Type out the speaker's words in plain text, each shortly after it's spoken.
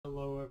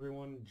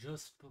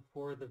just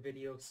before the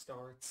video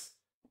starts,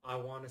 I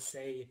want to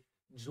say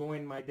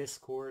join my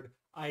Discord.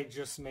 I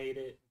just made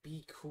it.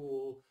 Be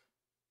cool.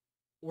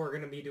 We're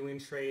going to be doing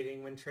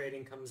trading when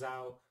trading comes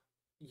out.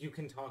 You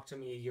can talk to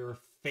me, your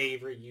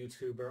favorite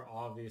YouTuber,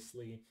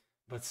 obviously,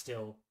 but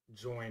still,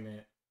 join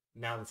it.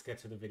 Now let's get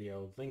to the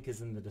video. Link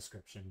is in the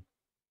description.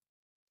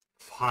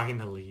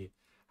 Finally,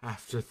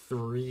 after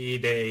 3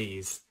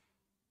 days,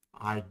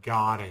 I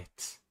got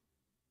it.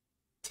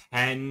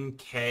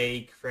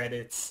 10k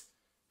credits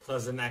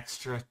plus an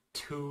extra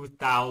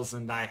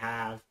 2,000 I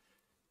have.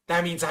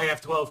 That means I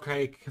have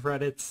 12k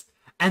credits,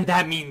 and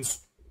that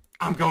means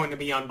I'm going to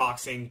be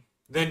unboxing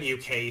the new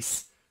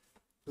case.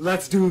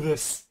 Let's do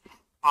this.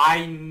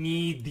 I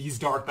need these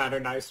dark matter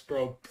knives,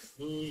 bro.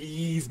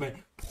 Please,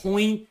 man.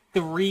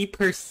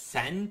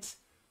 0.3%?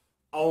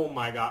 Oh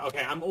my god.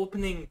 Okay, I'm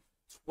opening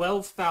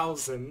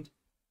 12,000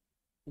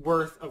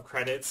 worth of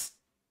credits.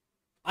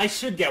 I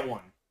should get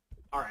one.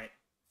 Alright.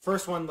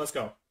 First one, let's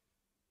go.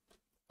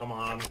 Come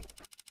on.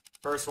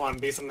 First one,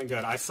 be something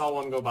good. I saw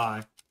one go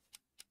by.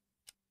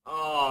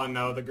 Oh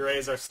no, the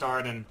grays are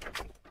starting.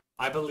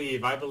 I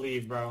believe,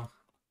 bro.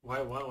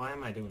 Why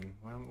am I doing?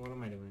 What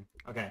am I doing?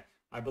 Okay,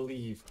 I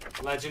believe.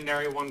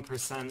 Legendary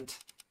 1%.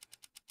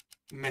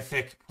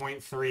 Mythic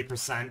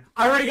 0.3%.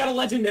 I already got a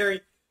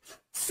legendary!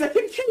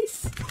 Second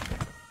case!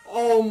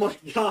 Oh my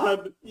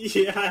god.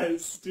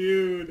 Yes,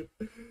 dude.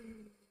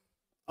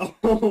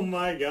 Oh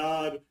my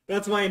god.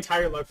 That's my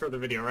entire luck for the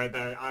video right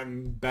there.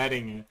 I'm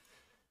betting it.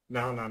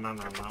 No.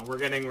 We're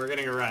getting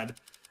a red.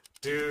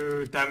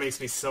 Dude, that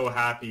makes me so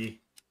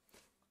happy.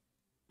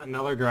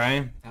 Another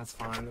gray. That's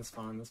fine.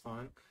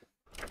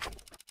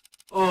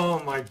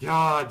 Oh my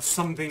god,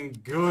 something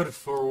good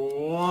for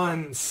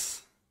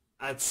once.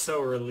 That's so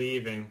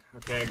relieving.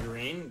 Okay,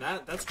 green.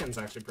 That skin's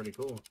actually pretty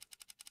cool.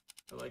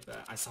 I like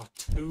that. I saw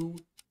two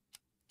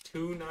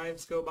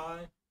knives go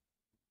by.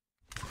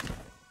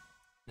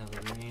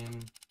 Another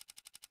green.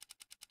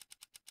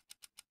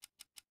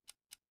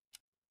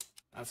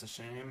 That's a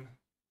shame.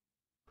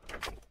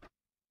 Come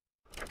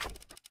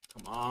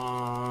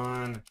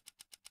on.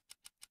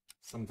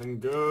 Something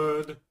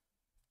good.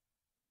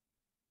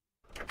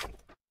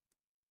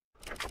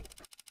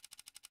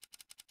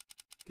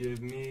 Give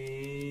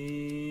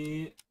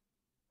me...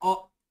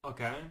 Oh,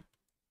 okay.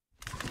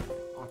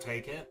 I'll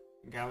take it.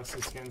 Galaxy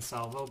skin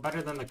salvo.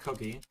 Better than the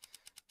cookie.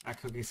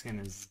 That cookie skin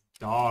is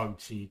dog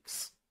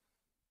cheeks.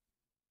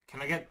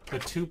 Can I get the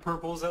 2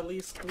 purples at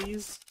least,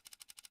 please?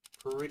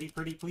 Pretty,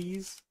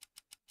 please?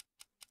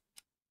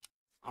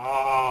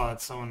 Oh,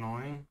 that's so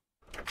annoying.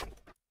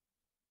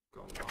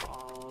 Come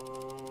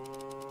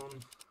on.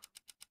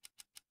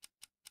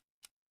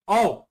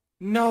 Oh!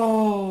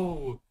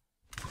 No!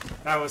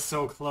 That was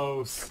so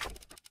close.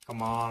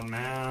 Come on,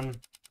 man.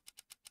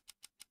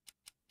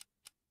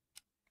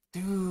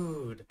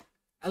 Dude.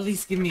 At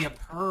least give me a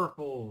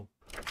purple.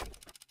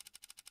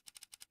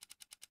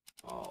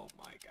 Oh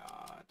my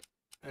god.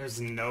 There's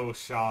no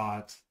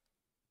shot.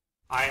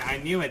 I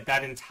knew it.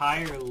 That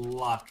entire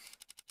luck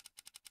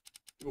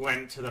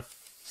went to the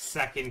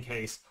second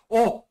case.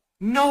 Oh!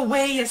 No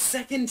way! A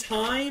second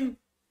time?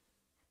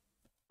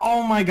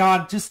 Oh my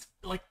god, just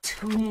like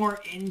 2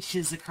 more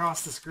inches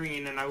across the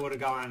screen and I would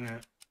have gotten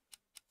it.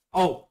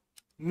 Oh!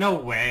 No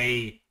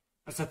way!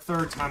 That's the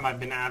 3rd time I've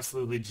been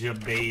absolutely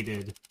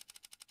jebaited.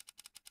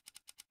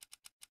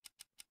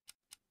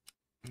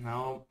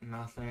 No,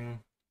 nothing.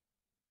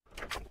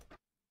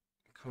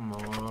 Come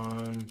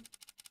on.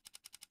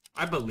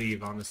 I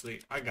believe,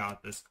 honestly. I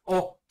got this.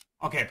 Oh!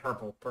 Okay,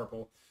 purple.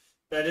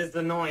 That is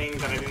annoying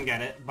that I didn't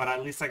get it, but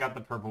at least I got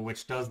the purple,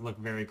 which does look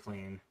very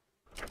clean.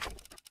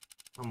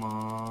 Come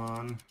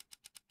on.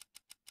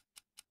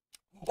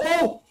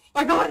 Oh!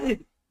 I got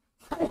it!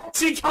 I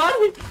actually got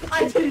it!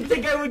 I didn't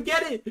think I would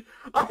get it!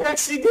 I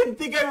actually didn't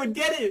think I would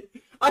get it!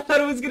 I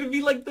thought it was gonna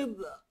be like the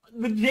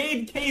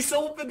Jade case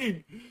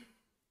opening!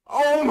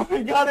 Oh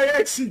my god, I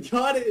actually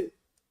got it!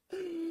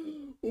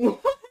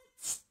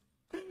 What?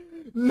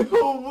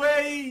 No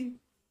way!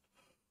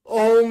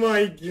 Oh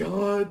my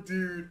god,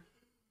 dude.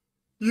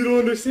 You don't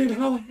understand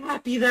how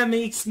happy that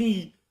makes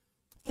me.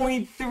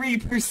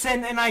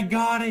 0.3% and I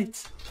got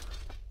it.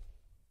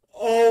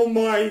 Oh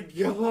my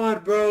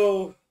god,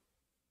 bro.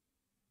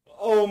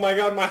 Oh my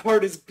god, my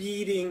heart is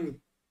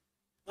beating.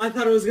 I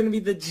thought it was going to be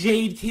the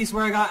Jade case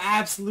where I got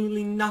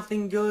absolutely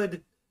nothing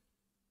good.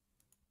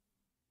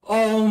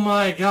 Oh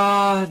my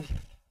god.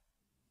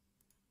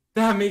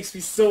 That makes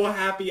me so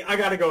happy. I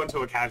gotta go into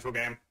a casual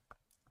game.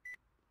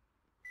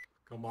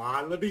 Come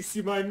on, let me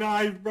see my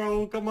knife,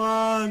 bro. Come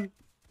on.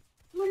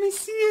 Let me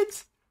see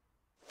it.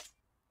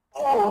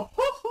 Oh.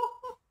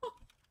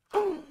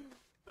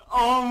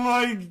 Oh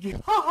my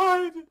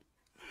god.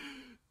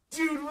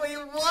 Dude, wait,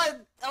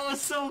 what? That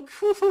was so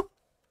cool.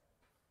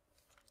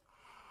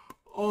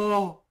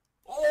 Oh.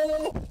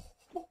 Oh.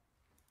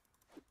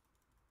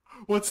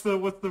 What's the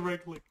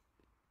right click?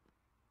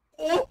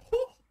 Oh.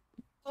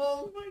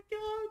 Oh my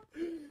god.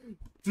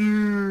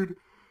 Dude.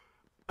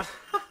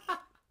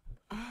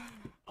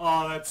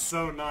 Oh, that's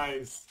so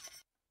nice.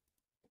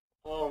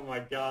 Oh my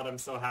god, I'm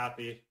so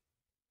happy.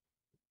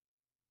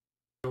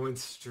 Going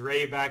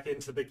straight back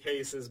into the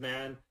cases,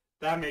 man.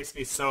 That makes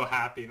me so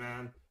happy,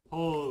 man.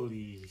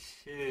 Holy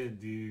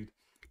shit, dude.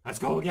 Let's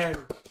go again.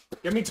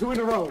 Give me 2 in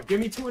a row. Give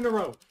me 2 in a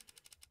row.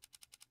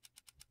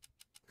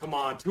 Come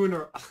on, 2 in a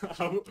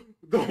row.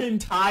 The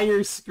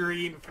entire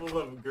screen full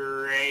of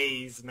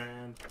grays,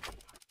 man.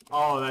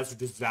 Oh, that's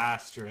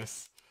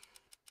disastrous.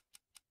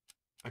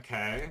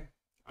 Okay.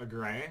 A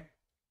gray.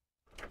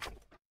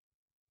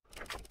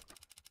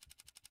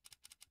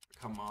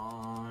 Come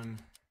on.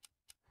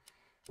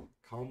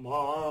 Come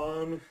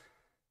on.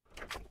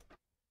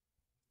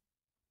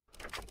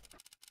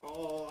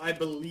 Oh, I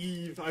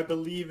believe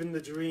in the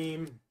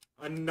dream.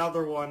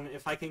 Another one.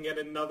 If I can get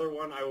another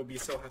one, I will be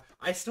so happy.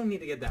 I still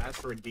need to get the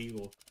Asteroid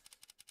Deagle.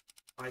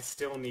 I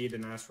still need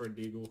an Asteroid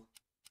Deagle.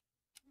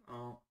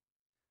 Oh.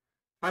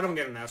 If I don't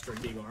get an Asteroid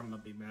Deagle, I'm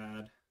gonna be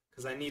mad.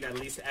 Because I need at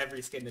least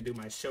every skin to do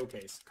my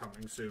showcase.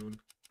 Coming soon.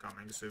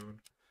 Coming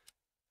soon.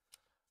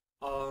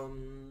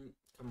 Come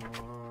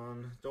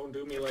on. Don't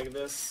do me like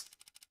this.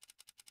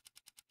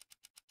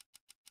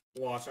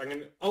 Watch, I'm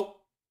gonna...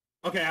 Oh!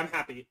 Okay, I'm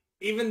happy.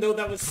 Even though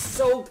that was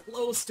so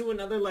close to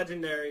another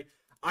legendary,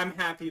 I'm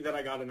happy that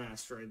I got an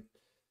asteroid.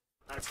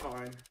 That's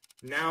fine.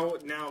 Now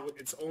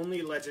it's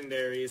only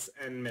legendaries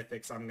and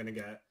mythics I'm gonna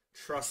get.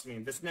 Trust me.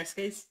 This next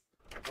case,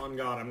 on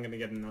God, I'm gonna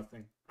get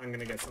nothing. I'm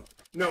gonna get something.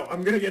 No,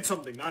 I'm gonna get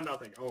something, not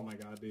nothing. Oh my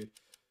God, dude.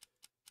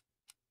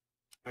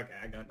 Okay,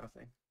 I got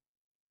nothing.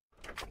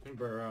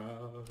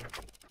 Bro.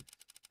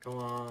 Come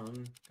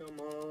on. Come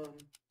on.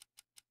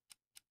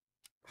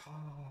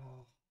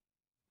 Oh.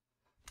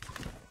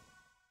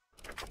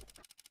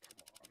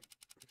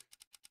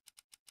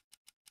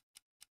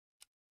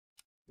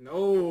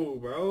 No,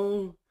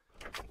 bro.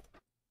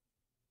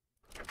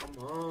 Come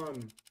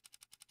on.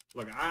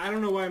 Look, I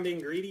don't know why I'm being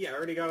greedy. I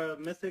already got a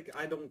mythic.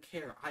 I don't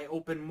care. I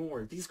open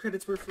more. These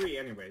credits were free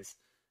anyways.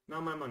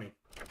 Not my money.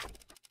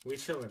 We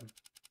chillin'.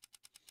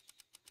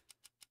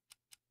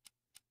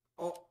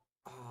 Oh.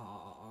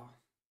 Aww.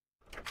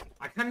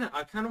 I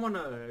kinda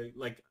wanna,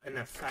 like, an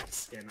effect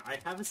skin. I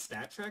have a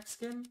stat track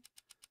skin,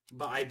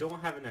 but I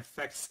don't have an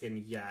effect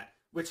skin yet.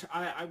 Which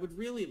I would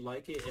really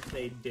like it if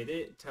they did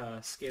it to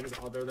skins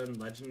other than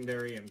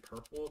Legendary and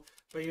Purple.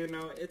 But you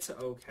know, it's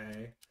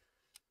okay.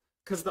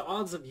 Because the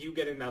odds of you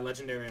getting that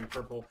Legendary and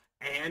Purple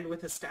and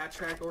with a stat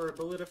track or a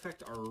bullet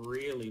effect are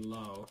really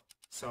low.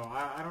 So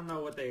I don't know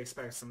what they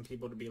expect some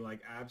people to be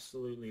like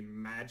absolutely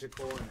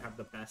magical and have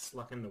the best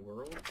luck in the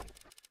world.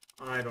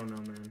 I don't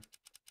know, man.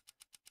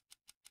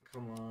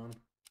 Come on.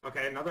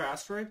 Okay, another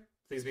asteroid?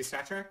 Please be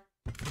stat track?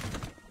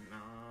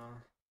 Nah.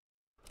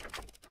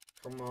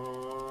 Come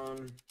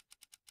on.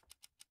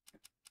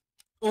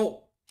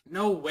 Oh!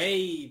 No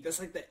way! That's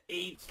like the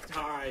 8th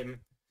time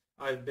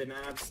I've been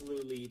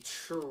absolutely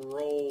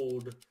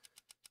trolled.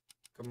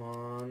 Come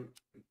on.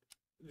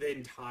 The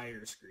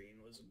entire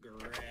screen was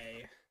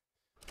gray.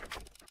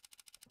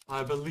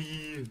 I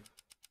believe.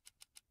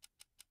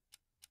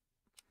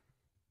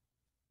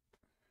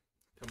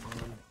 Come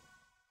on.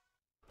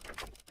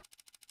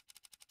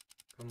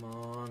 Come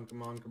on,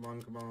 come on, come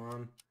on, come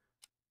on.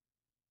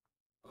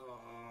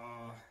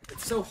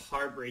 It's so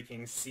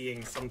heartbreaking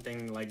seeing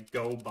something like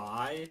go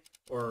by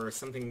or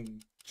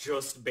something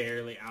just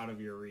barely out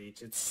of your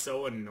reach. It's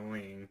so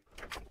annoying.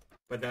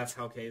 But that's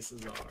how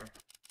cases are.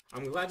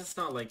 I'm glad it's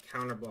not like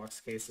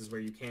counterblocks cases where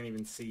you can't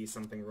even see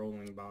something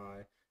rolling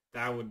by.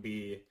 That would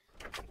be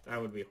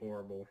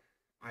horrible.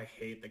 I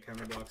hate the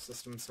counterblock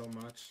system so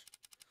much.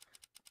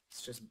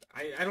 It's just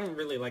I don't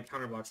really like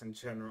counterblocks in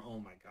general. Oh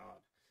my God.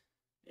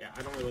 Yeah,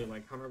 I don't really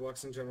like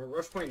counterblocks in general.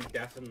 Rushpoint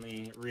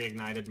definitely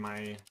reignited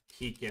my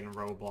peak in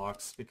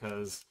Roblox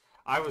because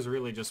I was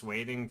really just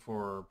waiting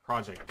for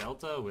Project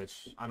Delta,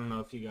 which I don't know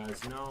if you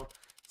guys know.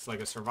 It's like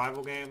a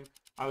survival game.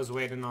 I was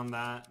waiting on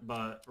that,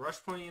 but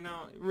Rushpoint, you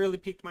know, it really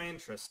piqued my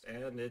interest,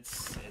 and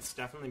it's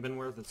definitely been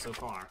worth it so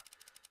far.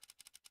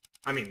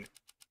 I mean,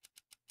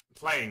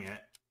 playing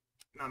it,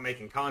 not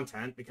making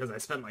content, because I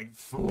spent like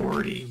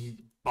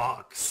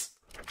 $40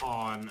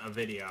 on a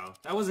video.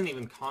 That wasn't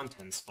even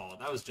content's fault.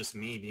 That was just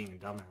me being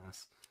a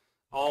dumbass.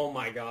 Oh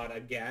my God,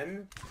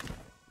 again?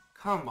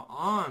 Come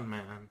on,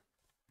 man.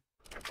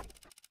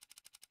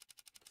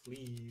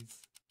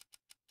 Please.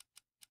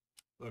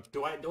 Look,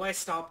 do I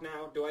stop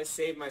now? Do I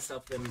save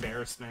myself the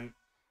embarrassment?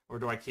 Or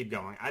do I keep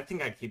going? I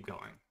think I keep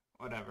going.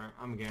 Whatever.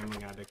 I'm a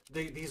gambling addict.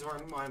 These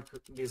aren't my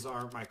credits. These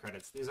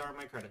aren't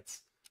my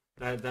credits.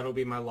 That'll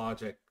be my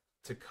logic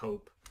to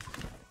cope.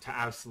 To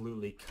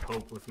absolutely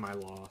cope with my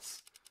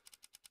loss.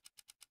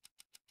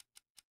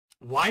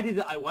 Why did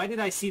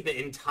I see the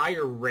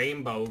entire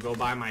rainbow go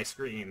by my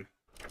screen?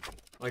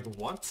 Like,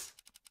 what?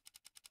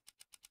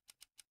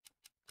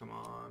 Come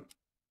on.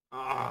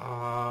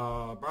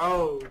 Ah,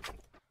 bro.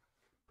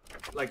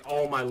 Like,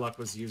 all my luck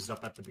was used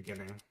up at the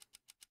beginning.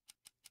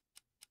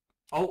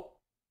 Oh,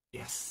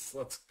 yes,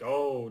 let's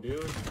go,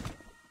 dude.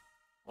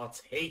 I'll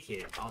take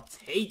it. I'll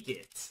take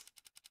it.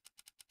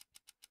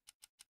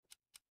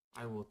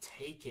 I will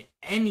take it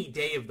any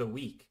day of the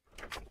week.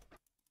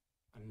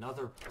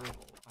 Another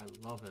purple. I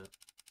love it.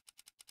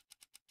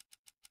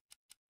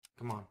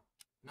 Come on.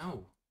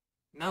 No.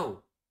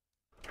 No.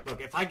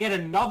 Look, if I get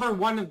another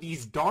one of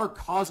these Dark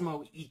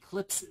Cosmo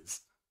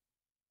Eclipses,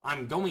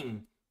 I'm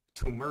going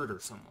to murder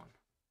someone.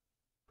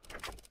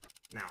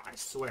 Now, I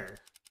swear.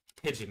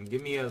 Pigeon,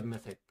 give me a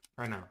mythic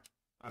right now.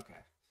 Okay.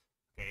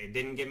 Okay, it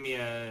didn't give me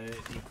a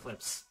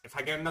Eclipse. If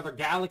I get another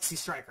Galaxy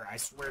Striker, I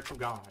swear to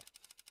God.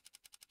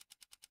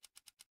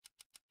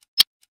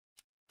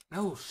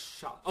 No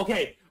shot.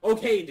 Okay,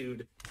 okay,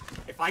 dude.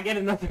 If I get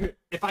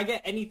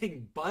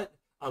anything but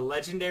a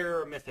legendary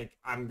or a mythic,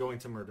 I'm going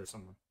to murder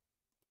someone.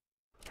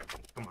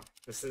 Come on.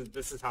 This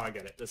is how I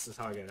get it. This is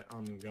how I get it.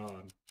 Oh my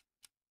God.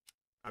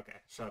 Okay,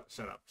 shut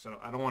up.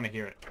 I don't want to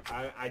hear it.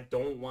 I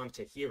don't want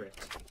to hear it.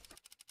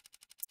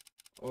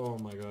 Oh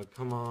my God,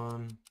 come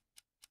on.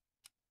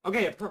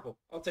 Okay, a purple.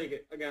 I'll take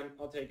it. Again,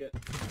 I'll take it.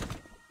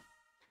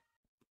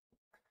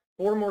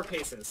 4 more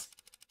cases.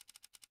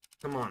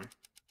 Come on.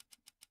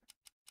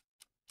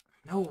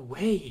 No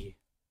way.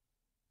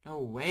 No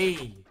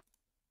way.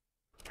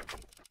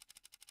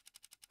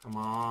 Come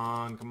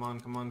on.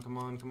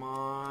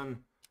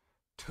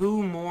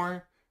 2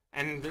 more,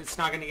 and it's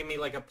not going to give me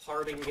like a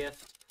parting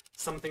gift.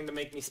 Something to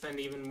make me spend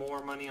even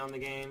more money on the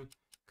game.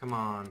 Come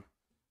on.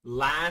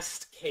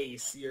 Last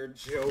case, you're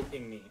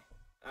joking me.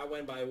 That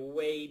went by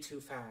way too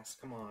fast.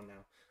 Come on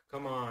now.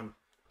 Come on.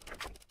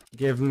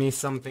 Give me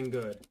something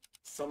good.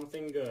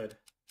 Something good.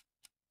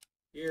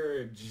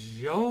 You're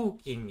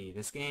joking me.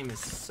 This game is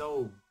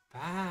so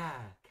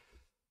bad.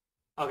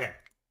 Okay.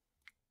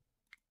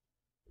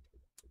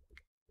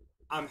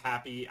 I'm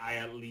happy I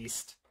at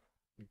least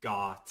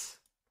got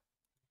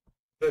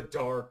the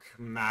Dark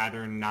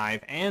Matter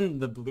Knife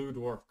and the Blue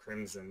Dwarf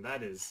Crimson.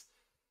 That is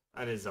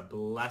a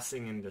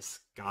blessing in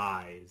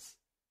disguise.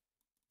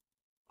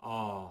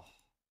 Oh.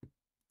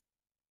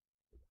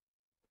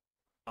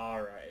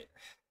 Alright.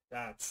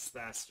 That's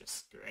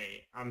just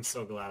great. I'm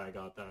so glad I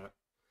got that.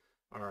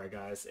 Alright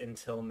guys,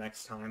 until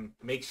next time,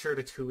 make sure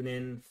to tune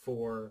in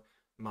for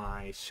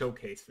my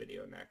showcase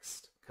video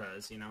next.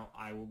 Because, you know,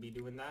 I will be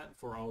doing that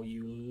for all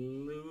you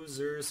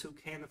losers who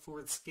can't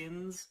afford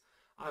skins.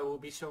 I will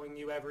be showing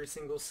you every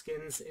single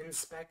skins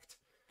inspect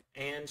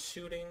and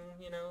shooting,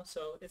 you know,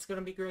 so it's going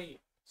to be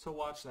great. So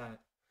watch that.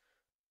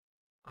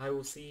 I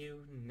will see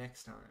you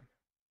next time.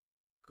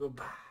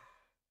 Goodbye.